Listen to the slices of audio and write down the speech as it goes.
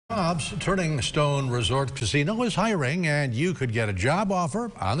Jobs. Turning Stone Resort Casino is hiring, and you could get a job offer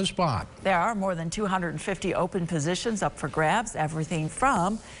on the spot. There are more than 250 open positions up for grabs, everything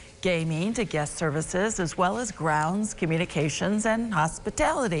from gaming to guest services, as well as grounds, communications, and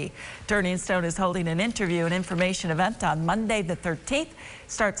hospitality. Turning Stone is holding an interview and information event on Monday the 13th.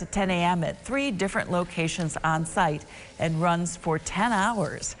 Starts at 10 a.m. at 3 different locations on site and runs for 10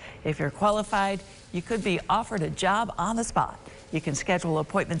 hours. If you're qualified, you could be offered a job on the spot. You can schedule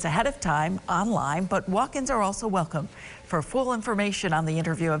appointments ahead of time online, but walk-ins are also welcome. For full information on the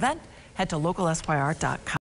interview event, head to localsyr.com.